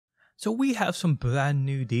So we have some brand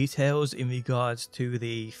new details in regards to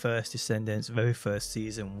the First Descendant's very first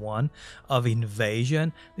season 1 of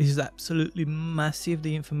Inversion. This is absolutely massive,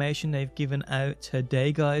 the information they've given out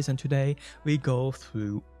today, guys, and today we go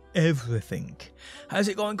through everything. How's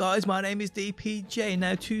it going, guys? My name is DPJ.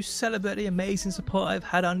 Now, to celebrate the amazing support I've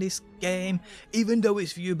had on this game, even though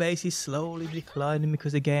its view base is slowly declining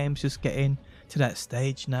because the game's just getting to that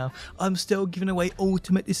stage now, I'm still giving away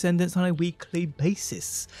Ultimate Descendants on a weekly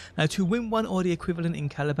basis. Now, to win one or the equivalent in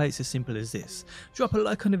caliber, it's as simple as this. Drop a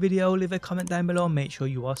like on the video, leave a comment down below, and make sure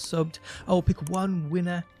you are subbed. I will pick one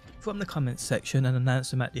winner from the comments section and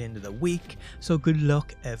announce them at the end of the week, so good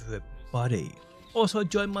luck everybody. Also,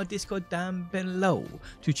 join my Discord down below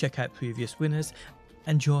to check out previous winners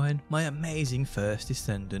and join my amazing First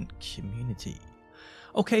Descendant community.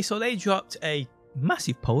 Okay, so they dropped a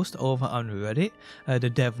massive post over on Reddit, the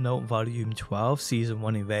Dev Note Volume 12 Season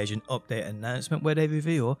 1 Inversion update announcement, where they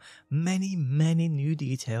reveal many new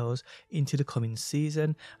details into the coming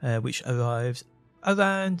season, which arrives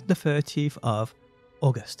around the 30th of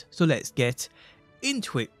August. So let's get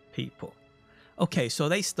into it, people. Okay, so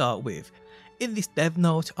they start with, in this dev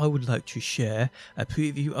note, I would like to share a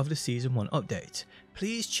preview of the Season 1 update.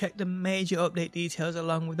 Please check the major update details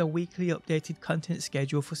along with the weekly updated content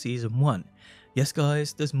schedule for Season 1. Yes,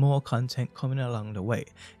 guys, there's more content coming along the way.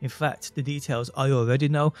 In fact, the details I already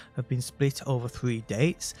know have been split over 3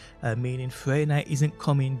 dates, meaning Freyna isn't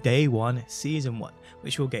coming day 1, Season 1,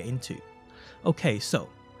 which we'll get into. Okay, so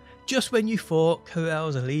just when you thought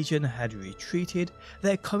Karel's Legion had retreated,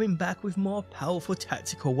 they're coming back with more powerful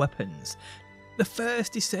tactical weapons. The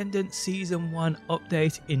First Descendant Season 1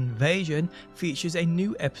 update Inversion features a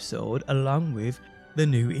new episode along with the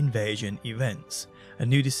new Inversion events. A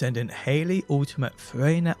new Descendant Hailey Ultimate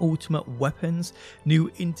Freyna ultimate weapons, new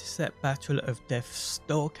Intercept Battle of Death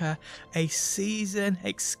Stalker, a season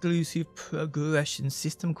exclusive progression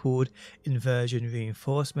system called Inversion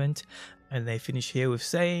Reinforcement, and they finish here with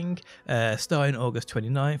saying, starting August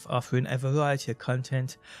 29th, offering a variety of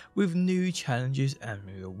content with new challenges and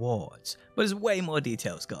rewards. But there's way more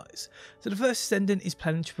details, guys. So the First Descendant is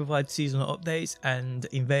planning to provide seasonal updates, and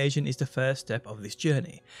Inversion is the first step of this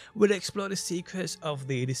journey. We'll explore the secrets of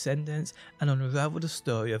the Descendants and unravel the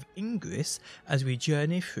story of Ingress as we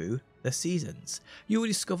journey through the seasons. You will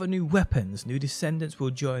discover new weapons, new Descendants will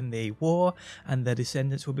join the war, and the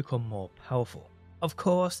Descendants will become more powerful. Of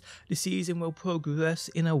course, the season will progress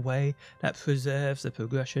in a way that preserves the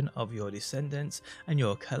progression of your Descendants and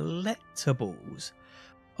your collectibles.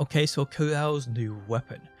 Okay, so Karel's new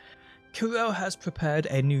weapon. Karel has prepared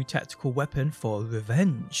a new tactical weapon for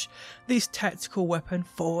revenge. This tactical weapon,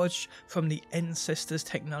 forged from the Ancestors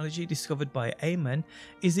technology discovered by Amon,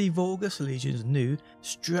 is the Vulgus Legion's new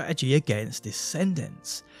strategy against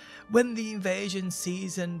Descendants. When the Inversion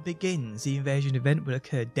season begins, the Inversion event will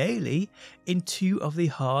occur daily in 2 of the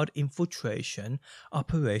hard Infiltration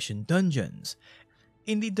operation dungeons.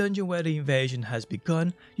 In the dungeon where the Inversion has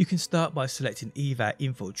begun, you can start by selecting either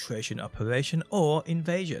Infiltration Operation or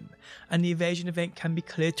Invasion, and the Invasion event can be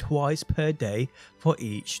cleared twice per day for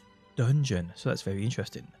each dungeon, so that's very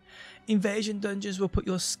interesting. Invasion dungeons will put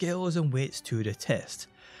your skills and wits to the test.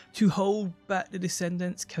 To hold back the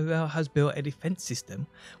Descendants, Karel has built a defense system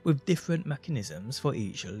with different mechanisms for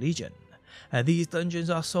each legion. These dungeons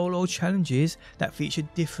are solo challenges that feature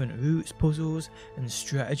different routes, puzzles and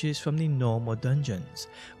strategies from the normal dungeons,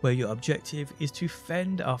 where your objective is to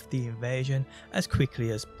fend off the Invasion as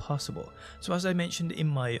quickly as possible. So as I mentioned in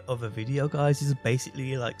my other video, guys, this is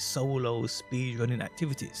basically like solo speedrunning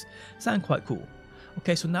activities. Sound quite cool.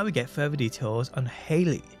 Okay, so now we get further details on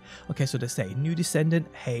Hailey. Okay, so they say, new Descendant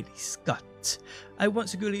Hailey Scott. A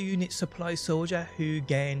once a unit supply soldier who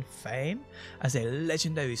gained fame as a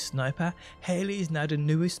legendary sniper, Hailey is now the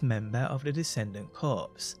newest member of the Descendant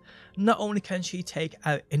Corps. Not only can she take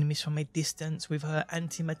out enemies from a distance with her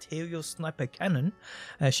anti-material sniper cannon,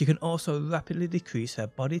 she can also rapidly decrease her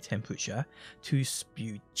body temperature to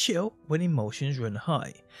spew chill when emotions run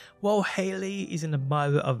high. While Hailey is an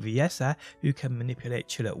admirer of Viessa, who can manipulate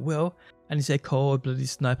chill at will, and is a cold-blooded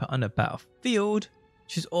sniper on the battlefield,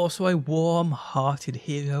 she's also a warm-hearted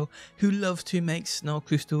hero who loves to make snow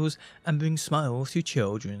crystals and bring smiles to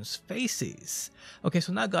children's faces. Okay,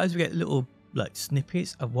 so now, guys, we get little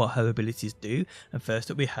snippets of what her abilities do, and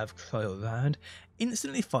first up we have Cryo Round.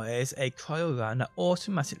 Instantly fires a cryo round that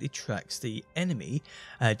automatically tracks the enemy,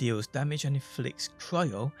 deals damage and inflicts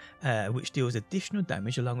cryo, which deals additional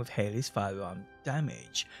damage along with Hailey's firearm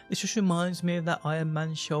damage. This just reminds me of that Iron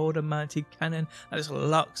Man shoulder mounted cannon that just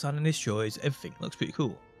locks on and destroys everything. Looks pretty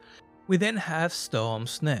cool. We then have Storm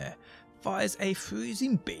Snare. fires a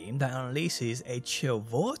freezing beam that unleashes a chill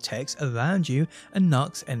vortex around you and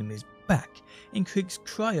knocks enemies back. Increases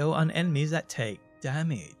cryo on enemies that take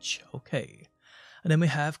damage. Okay. And then we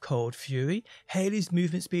have Cold Fury. Hailey's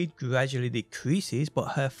movement speed gradually decreases, but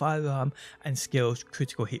her firearm and skills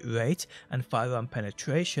critical hit rate and firearm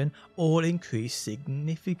penetration all increase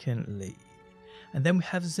significantly. And then we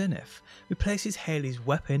have Zenith. Replaces Hailey's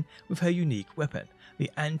weapon with her unique weapon,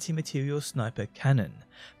 the anti-material sniper cannon.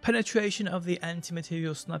 Penetration of the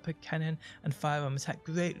anti-material sniper cannon and firearm attack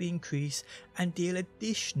greatly increase and deal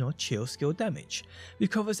additional chill skill damage.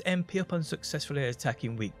 Recovers MP upon successfully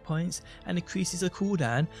attacking weak points and increases the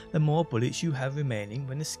cooldown the more bullets you have remaining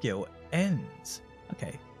when the skill ends.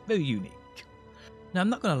 Okay, very unique. Now I'm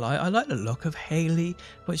not gonna lie, I like the look of Hailey,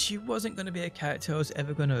 but she wasn't gonna be a character I was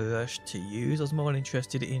ever gonna rush to use. I was more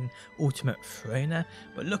interested in Ultimate Freyna,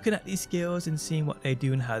 but looking at these skills and seeing what they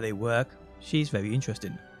do and how they work, she's very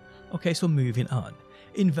interesting. Okay, so moving on.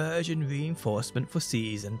 Inversion reinforcement for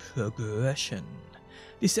season progression.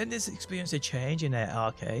 Descendants experience a change in their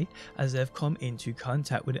arcade as they've come into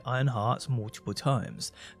contact with the Iron Hearts multiple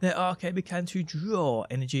times. Their arcade began to draw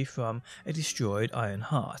energy from a destroyed Iron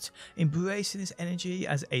Heart. Embracing this energy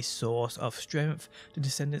as a source of strength, the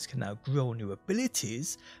Descendants can now grow new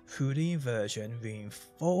abilities through the Inversion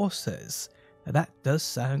reinforcers. Now that does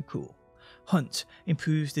sound cool. Hunt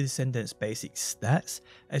improves the Descendants' basic stats.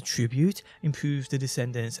 Attribute improves the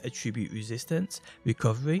Descendants' attribute resistance.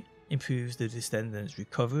 Recovery improves the Descendants'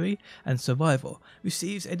 recovery, and survival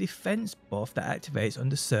receives a defense buff that activates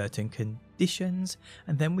under certain conditions.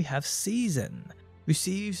 And then we have season,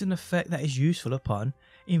 receives an effect that is useful upon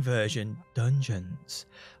Inversion dungeons.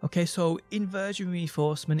 Okay, so Inversion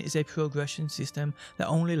reinforcement is a progression system that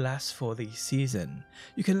only lasts for the season.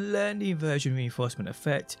 You can learn the Inversion reinforcement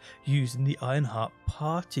effect using the Ironheart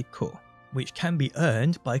particle, which can be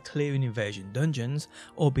earned by clearing Inversion dungeons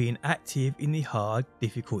or being active in the hard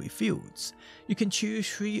difficulty fields. You can choose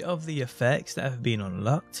 3 of the effects that have been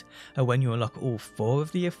unlocked, and when you unlock all 4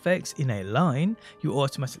 of the effects in a line, you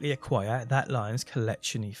automatically acquire that line's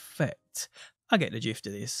collection effect. I get the gist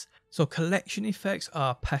of this. So collection effects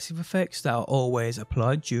are passive effects that are always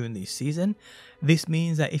applied during the season. This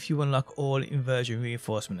means that if you unlock all Inversion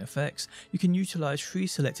reinforcement effects, you can utilize 3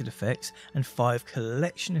 selected effects and 5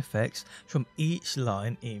 collection effects from each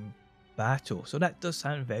line in battle. So that does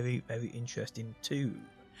sound very, very interesting too.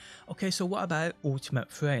 Okay, so what about Ultimate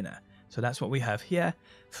Freyna? So that's what we have here,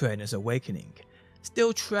 Freyna's Awakening.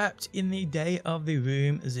 Still trapped in the day of the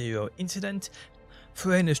Room Zero incident,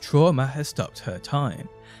 Freyna's trauma has stopped her time.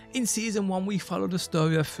 In Season 1 we follow the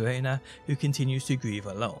story of Freyna, who continues to grieve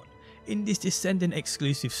alone. In this Descendant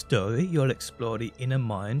exclusive story, you'll explore the inner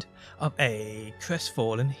mind of a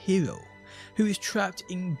crestfallen hero, who is trapped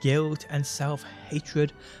in guilt and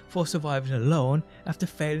self-hatred for surviving alone after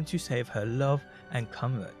failing to save her love and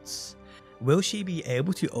comrades. Will she be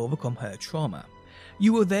able to overcome her trauma?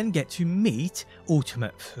 You will then get to meet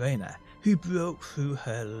Ultimate Freyna, who broke through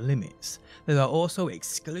her limits. There are also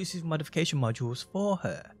exclusive modification modules for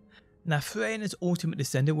her. Now Freyna's Ultimate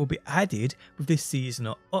Descendant will be added with the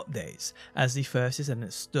seasonal updates as the First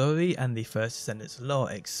Descendant story and the First Descendant's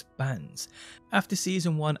lore expands. After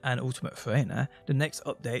Season 1 and Ultimate Freyna, the next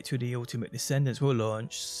update to the Ultimate Descendants will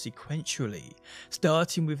launch sequentially,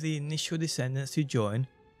 starting with the initial Descendants to join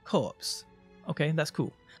Corpse. Okay, that's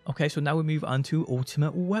cool. Okay, so now we move on to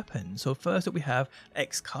Ultimate Weapon. So first up we have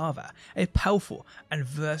Excava, a powerful and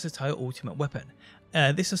versatile ultimate weapon.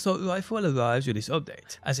 This assault rifle arrives with this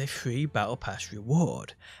update as a free battle pass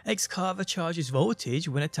reward. Excava charges voltage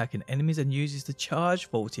when attacking enemies and uses the charged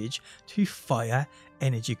voltage to fire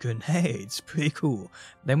energy grenades. Pretty cool.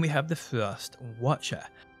 Then we have the Thrust Watcher.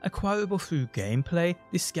 Acquirable through gameplay,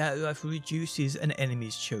 this scout rifle reduces an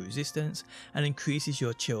enemy's chill resistance and increases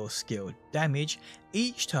your chill skill damage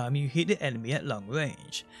each time you hit the enemy at long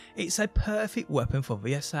range. It's a perfect weapon for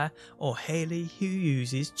VSR or Hailey who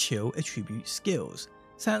uses chill attribute skills.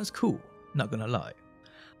 Sounds cool, not gonna lie.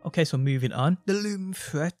 Okay, so moving on, the looming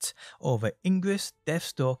threat over Ingress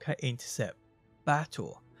Deathstalker Intercept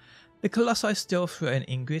battle. The Colossi still threaten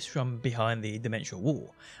Ingress from behind the dimensional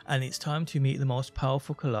wall, and it's time to meet the most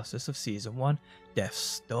powerful Colossus of Season 1,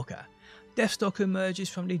 Deathstalker. Deathstalker emerges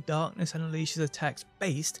from the darkness and unleashes attacks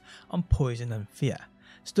based on poison and fear,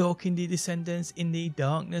 stalking the Descendants in the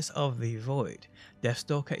darkness of the void.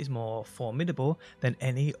 Deathstalker is more formidable than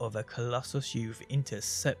any other Colossus you've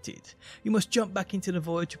intercepted. You must jump back into the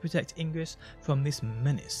void to protect Ingress from this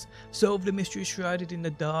menace, solve the mystery shrouded in the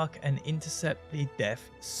dark, and intercept the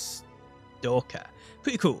Deathstalker.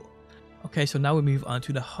 Pretty cool. Okay, so now we move on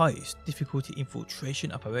to the highest difficulty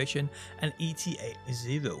infiltration operation and ETA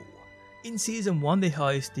 0. In Season 1, the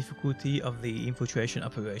highest difficulty of the infiltration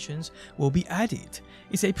operations will be added.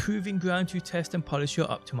 It's a proving ground to test and polish your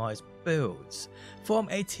optimized builds. Form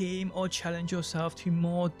a team or challenge yourself to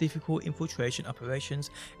more difficult infiltration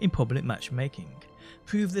operations in public matchmaking.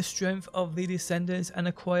 Prove the strength of the Descendants and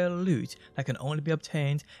acquire loot that can only be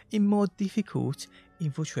obtained in more difficult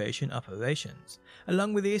infiltration operations.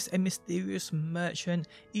 Along with this, a mysterious merchant,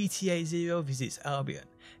 ETA0, visits Albion.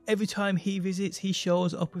 Every time he visits, he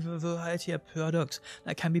shows up with a variety of products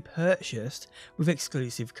that can be purchased with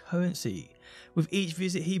exclusive currency. With each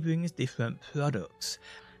visit, he brings different products.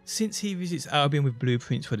 Since he visits Albion with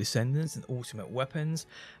blueprints for Descendants and ultimate weapons,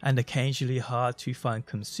 and occasionally hard to find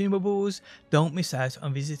consumables, don't miss out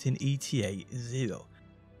on visiting ETA0.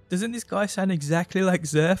 Doesn't this guy sound exactly like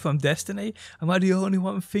Xur from Destiny? Am I the only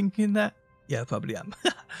one thinking that? Yeah, I probably am.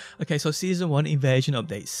 Okay, so Season 1 Invasion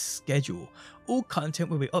update schedule. All content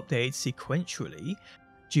will be updated sequentially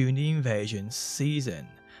during the Invasion season.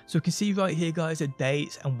 So we can see right here, guys, the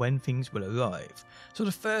dates and when things will arrive. So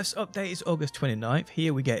the first update is August 29th.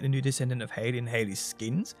 Here we get the new Descendant of Hailey and Hailey's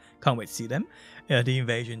skins. Can't wait to see them. The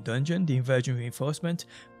Invasion Dungeon, the Inversion Reinforcement,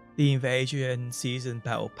 the Invasion Season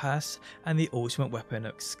Battle Pass, and the Ultimate Weapon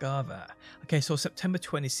of Scarver. Okay, so September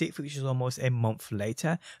 26th, which is almost a month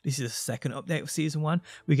later, this is the second update of Season 1.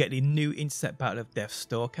 We get the new Intercept Battle of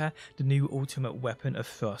Deathstalker, the new Ultimate Weapon of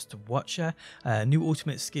Frost Watcher, new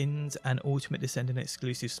Ultimate Skins, and Ultimate Descendant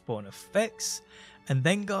exclusive spawn effects. And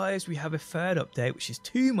then, guys, we have a third update, which is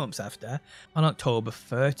 2 months after, on October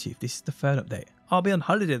 30th. This is the third update. I'll be on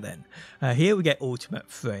holiday then. Here we get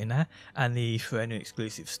Ultimate Freyna and the Freyna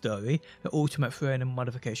exclusive story, the Ultimate Freyna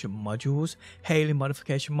modification modules, Hailey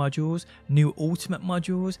modification modules, new Ultimate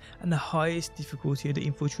modules, and the highest difficulty of the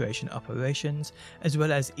infiltration operations, as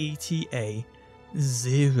well as ETA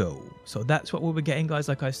 0. So that's what we'll be getting, guys.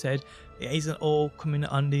 Like I said, it isn't all coming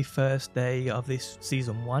on the first day of this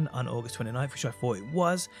Season 1 on August 29th, which I thought it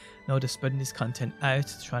was. No, they're spreading this content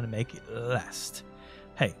out, trying to make it last.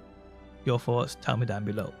 Hey, your thoughts, tell me down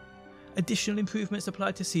below. Additional improvements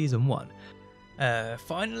applied to Season 1.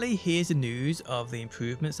 Finally, here's the news of the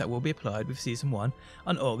improvements that will be applied with Season 1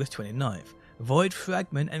 on August 29th. Void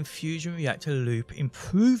Fragment and Fusion Reactor Loop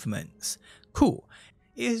improvements. Cool.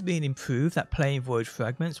 It has been improved that playing Void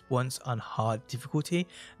Fragments once on hard difficulty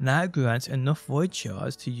now grants enough Void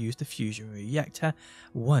Shards to use the Fusion Reactor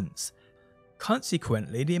once.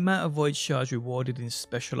 Consequently, the amount of Void Shards rewarded in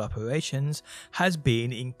special operations has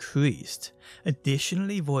been increased.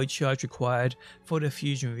 Additionally, Void Shards required for the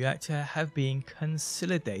Fusion Reactor have been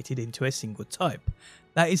consolidated into a single type.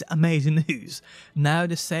 That is amazing news. Now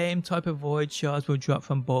the same type of Void Shards will drop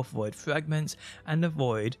from both Void Fragments and the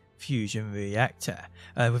Void Fusion Reactor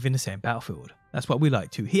within the same battlefield. That's what we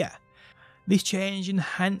like to hear. This change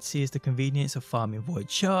enhances the convenience of farming Void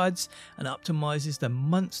Shards and optimizes the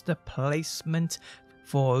monster placement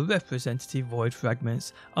for representative Void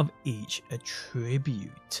Fragments of each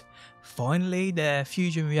attribute. Finally, the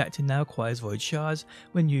Fusion Reactor now acquires Void Shards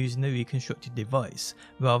when using the reconstructed device,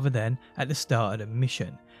 rather than at the start of the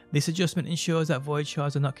mission. This adjustment ensures that Void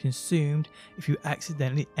Shards are not consumed if you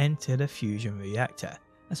accidentally enter the Fusion Reactor.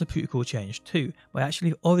 That's a pretty cool change too, but I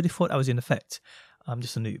actually already thought that was in effect. I'm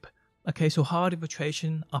just a noob. Okay, so hard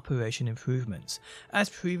infiltration operation improvements. As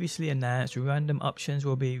previously announced, random options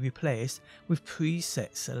will be replaced with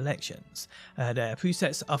preset selections. The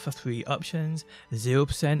presets offer 3 options: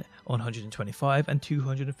 0%, 125 and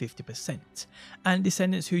 250%. And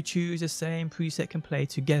Descendants who choose the same preset can play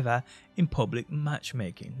together in public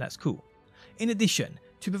matchmaking. That's cool. In addition,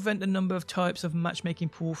 to prevent the number of types of matchmaking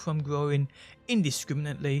pool from growing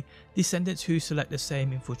indiscriminately, Descendants who select the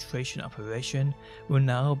same infiltration operation will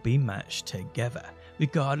now be matched together,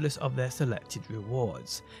 regardless of their selected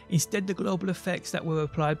rewards. Instead, the global effects that were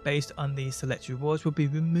applied based on these selected rewards will be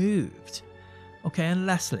removed. Okay, and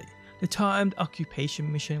lastly, the timed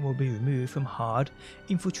occupation mission will be removed from hard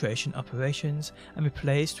infiltration operations and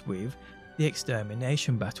replaced with the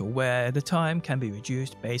extermination battle, where the time can be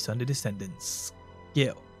reduced based on the Descendants'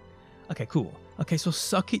 skill. Okay, cool. Okay, so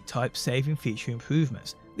socket type saving feature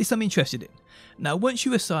improvements. This I'm interested in. Now, once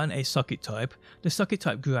you assign a socket type, the socket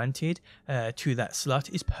type granted to that slot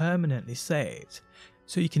is permanently saved.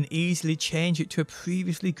 So you can easily change it to a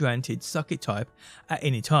previously granted socket type at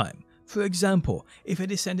any time. For example, if a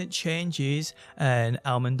Descendant changes an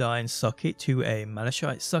Almandine socket to a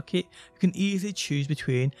Malachite socket, you can easily choose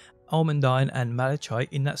between Almandine and Malachite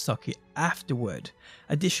in that socket afterward.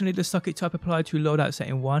 Additionally, the socket type applied to loadout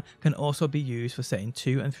setting 1 can also be used for setting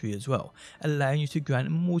 2 and 3 as well, allowing you to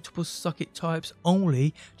grant multiple socket types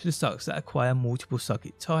only to the sockets that acquire multiple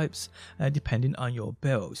socket types depending on your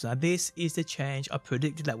builds. Now this is the change I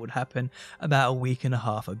predicted that would happen about a week and a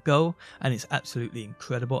half ago, and it's absolutely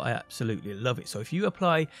incredible. I absolutely love it. So if you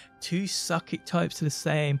apply 2 socket types to the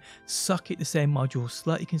same socket, the same module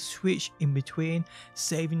slot, you can switch in between,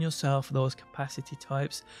 saving yourself those capacity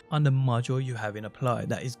types on the module you have in applied.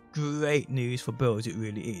 That is great news for builds, it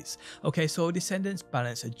really is. Okay, so Descendants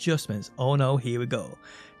balance adjustments. Oh no, here we go.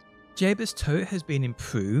 Jayba's turret has been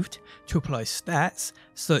improved to apply stats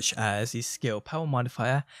such as his skill power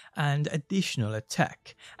modifier and additional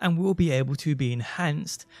attack, and will be able to be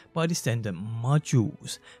enhanced by Descendant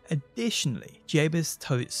modules. Additionally, Jayba's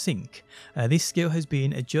turret sync. This skill has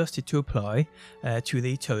been adjusted to apply to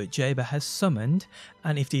the turret Jayba has summoned,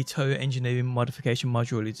 and if the turret engineering modification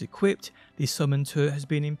module is equipped, the summoned turret has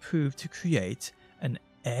been improved to create an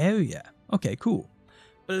area. Okay, cool.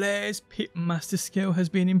 Blair's Pitmaster skill has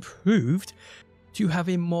been improved to have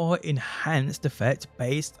a more enhanced effect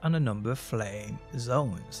based on a number of flame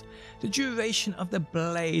zones. The duration of the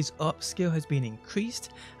Blaze Up skill has been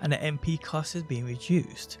increased and the MP cost has been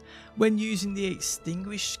reduced. When using the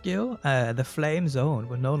Extinguish skill, the flame zone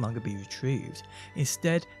will no longer be retrieved.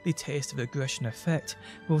 Instead, the Taste of Aggression effect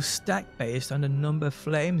will stack based on the number of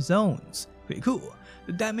flame zones. Pretty cool.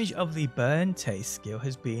 The damage of the Burn Taste skill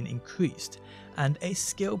has been increased, and a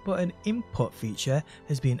skill button input feature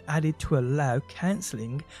has been added to allow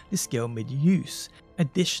cancelling the skill mid-use.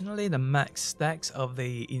 Additionally, the max stacks of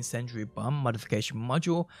the Incendiary Bomb modification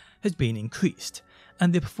module has been increased,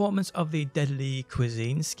 and the performance of the Deadly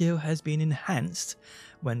Cuisine skill has been enhanced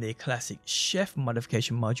when the Classic Chef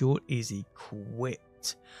modification module is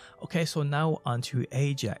equipped. Okay, so now onto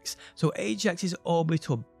Ajax. So Ajax's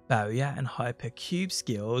Orbital Barrier and Hypercube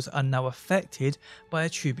skills are now affected by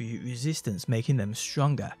attribute resistance, making them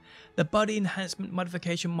stronger. The Body Enhancement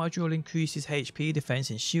modification module increases HP, defense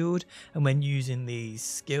and shield, and when using these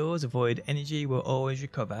skills, Void Energy will always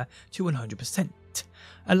recover to 100%,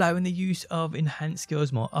 allowing the use of enhanced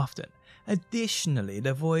skills more often. Additionally,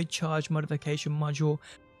 the Void Charge modification module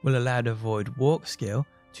will allow the Void Walk skill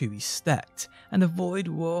to be stacked, and the Void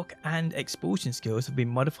Walk and Expulsion skills have been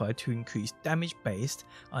modified to increase damage based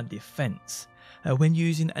on defense. When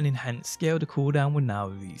using an enhanced skill, the cooldown will now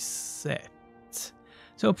reset.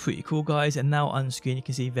 So pretty cool, guys, and now on screen you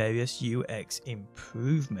can see various UX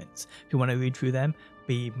improvements. If you want to read through them,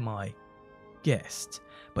 be my guest.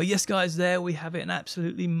 But yes, guys, there we have it, an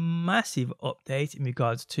absolutely massive update in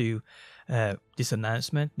regards to this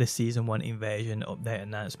announcement, the Season 1 Invasion update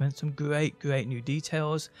announcement. Some great new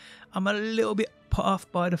details. I'm a little bit put off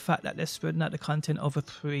by the fact that they're spreading out the content over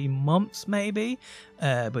 3 months maybe,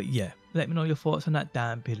 but yeah, let me know your thoughts on that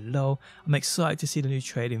down below. I'm excited to see the new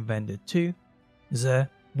trading vendor too.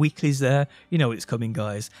 Weekly's there, you know it's coming,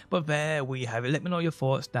 guys. But there we have it. Let me know your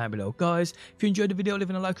thoughts down below, guys. If you enjoyed the video,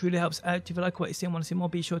 leaving a like really helps out. If you like what you see and want to see more,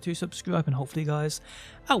 be sure to subscribe, and hopefully, guys,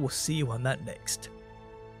 I will see you on that next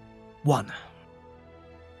one.